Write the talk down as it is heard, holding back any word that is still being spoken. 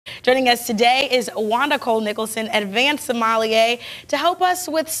Joining us today is Wanda Cole Nicholson, advanced sommelier, to help us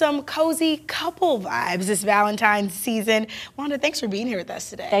with some cozy couple vibes this Valentine's season. Wanda, thanks for being here with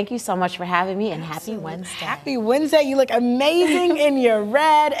us today. Thank you so much for having me, and happy Wednesday. Happy Wednesday. You look amazing in your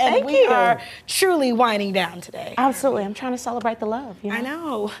red, and Thank we you. are truly winding down today. Absolutely. I'm trying to celebrate the love. You know? I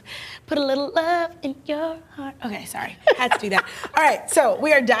know. Put a little love in your heart. Okay, sorry. Had to do that. All right, so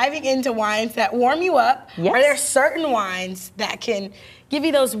we are diving into wines that warm you up. Yes. Are there certain wines that can give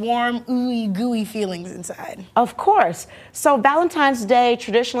you those warm, ooey, gooey feelings inside? Of course. So Valentine's Day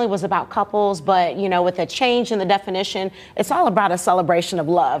traditionally was about couples, but you know, with a change in the definition, it's all about a celebration of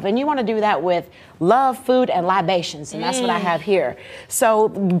love. And you want to do that with love, food, and libations, and that's what I have here. So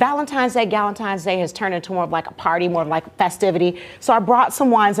Valentine's Day, Galentine's Day has turned into more of like a party, more of like a festivity. So I brought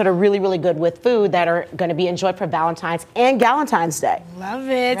some wines that are really, really good with food that are going to be enjoyed for Valentine's and Galentine's Day. Love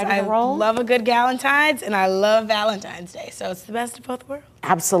it. Ready to I roll? love a good Galentine's, and I love Valentine's Day. So it's the best of both worlds.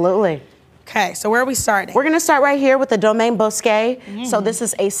 Absolutely. Okay, so where are we starting? We're going to start right here with the Domaine Bosquet. So this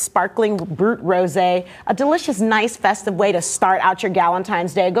is a sparkling Brut Rosé, a delicious, nice, festive way to start out your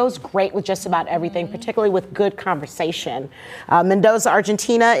Galentine's Day. It goes great with just about everything, particularly with good conversation. Mendoza,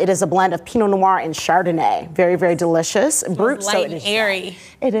 Argentina. It is a blend of Pinot Noir and Chardonnay. Very, very delicious. Brut, light and airy.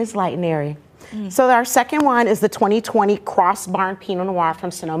 It is light and airy. So our second wine is the 2020 Cross Barn Pinot Noir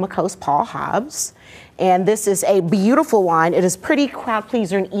from Sonoma Coast, Paul Hobbs. And this is a beautiful wine. It is pretty crowd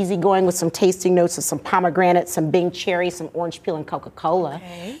pleaser and easygoing with some tasting notes of some pomegranate, some Bing cherry, some orange peel, and Coca-Cola.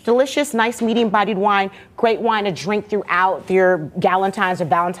 Okay. Delicious, nice, medium-bodied wine. Great wine to drink throughout your Galentine's or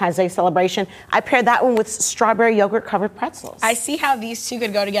Valentine's Day celebration. I paired that one with strawberry yogurt-covered pretzels. I see how these two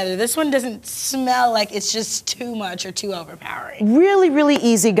could go together. This one doesn't smell like it's just too much or too overpowering. Really, really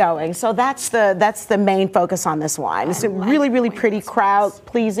easygoing. So that's the main focus on this wine. It's really, really pretty,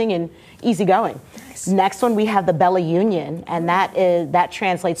 crowd-pleasing, and easygoing. Next one, we have the Bella Union, and that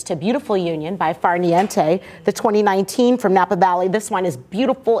translates to Beautiful Union by Farniente, the 2019 from Napa Valley. This wine is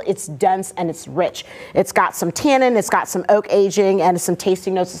beautiful, it's dense, and it's rich. It's got some tannin, it's got some oak aging, and some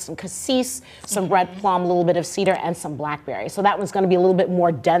tasting notes of some cassis, some red plum, a little bit of cedar, and some blackberry. So that one's going to be a little bit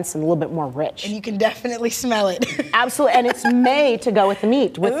more dense and a little bit more rich. And you can definitely smell it. Absolutely, and it's made to go with the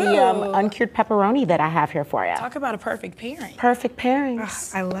meat, with the uncured pepperoni that I have here for you. Talk about a perfect pairing. Perfect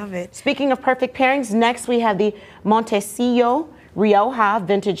pairings. I love it. Speaking of perfect pairings, next we have the Montecillo Rioja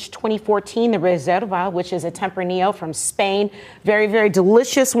Vintage 2014, the Reserva, which is a Tempranillo from Spain. Very, very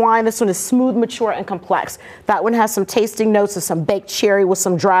delicious wine. This one is smooth, mature, and complex. That one has some tasting notes of some baked cherry with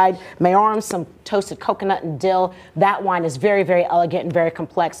some dried mayoram, some toasted coconut and dill. That wine is very, very elegant and very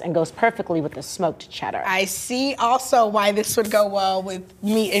complex and goes perfectly with the smoked cheddar. I see also why this would go well with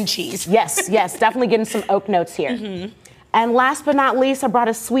meat and cheese. Yes, yes, definitely getting some oak notes here. And last but not least, I brought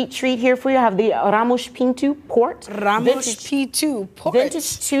a sweet treat here for you. I have the Ramos Pinto Port. Ramos Pinto Port.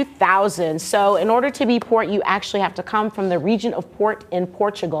 Vintage 2000. So in order to be port, you actually have to come from the region of Port in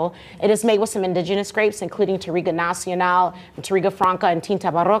Portugal. It is made with some indigenous grapes, including Touriga Nacional, Touriga Franca, and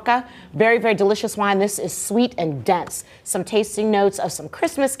Tinta Barroca. Very, very delicious wine. This is sweet and dense. Some tasting notes of some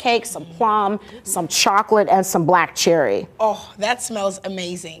Christmas cake, some plum, some chocolate, and some black cherry. Oh, that smells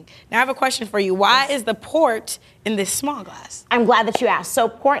amazing. Now I have a question for you. Why is the port in this small glass? I'm glad that you asked. So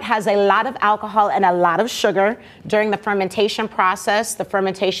port has a lot of alcohol and a lot of sugar. During the fermentation process, the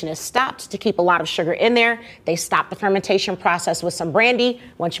fermentation is stopped to keep a lot of sugar in there. They stop the fermentation process with some brandy.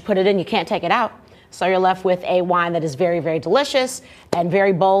 Once you put it in, you can't take it out. So you're left with a wine that is very, very delicious and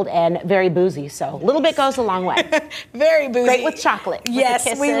very bold and very boozy. So a little bit goes a long way. Very boozy. Great with chocolate. Yes,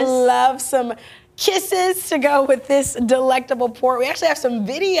 with the we love some kisses to go with this delectable port. We actually have some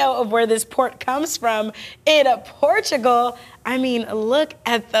video of where this port comes from in Portugal. I mean, look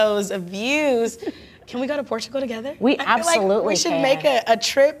at those views. Can we go to Portugal together? We I absolutely feel like we should can. make a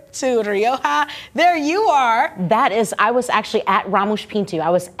trip to Rioja. There you are. I was actually at Ramos Pinto. I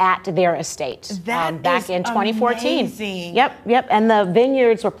was at their estate back in 2014. Amazing. Yep. And the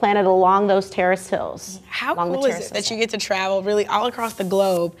vineyards were planted along those terrace hills. How cool is it that you get to travel really all across the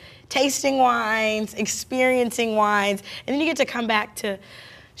globe, tasting wines, experiencing wines, and then you get to come back to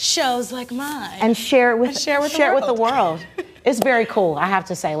shows like mine and share it with the world. It's very cool, I have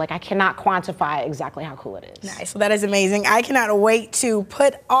to say. Like, I cannot quantify exactly how cool it is. Nice. Well, that is amazing. I cannot wait to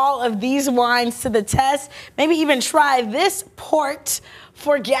put all of these wines to the test. Maybe even try this port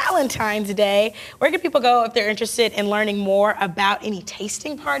for Galentine's Day. Where can people go if they're interested in learning more about any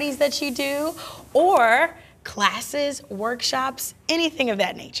tasting parties that you do, or classes, workshops, anything of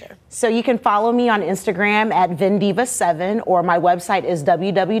that nature? So you can follow me on Instagram at Vindiva7, or my website is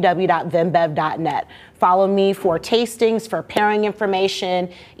www.vinbev.net. Follow me for tastings, for pairing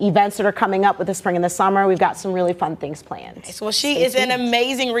information, events that are coming up with the spring and the summer. We've got some really fun things planned. Well, she is an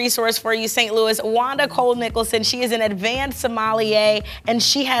amazing resource for you, St. Louis. Wanda Cole Nicholson, she is an advanced sommelier, and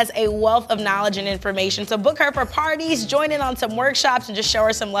she has a wealth of knowledge and information. So book her for parties, join in on some workshops, and just show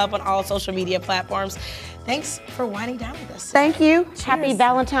her some love on all social media platforms. Thanks for winding down with us. Thank you. Cheers. Happy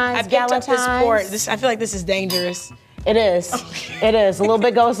Valentine's. I picked up this port. I feel like this is dangerous. It is. It is. A little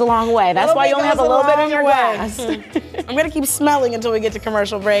bit goes a long way. That's why you only have a little bit in your glass. I'm going to keep smelling until we get to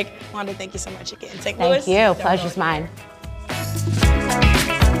commercial break. Wanda, thank you so much again. St. Louis. Thank you. Pleasure's mine.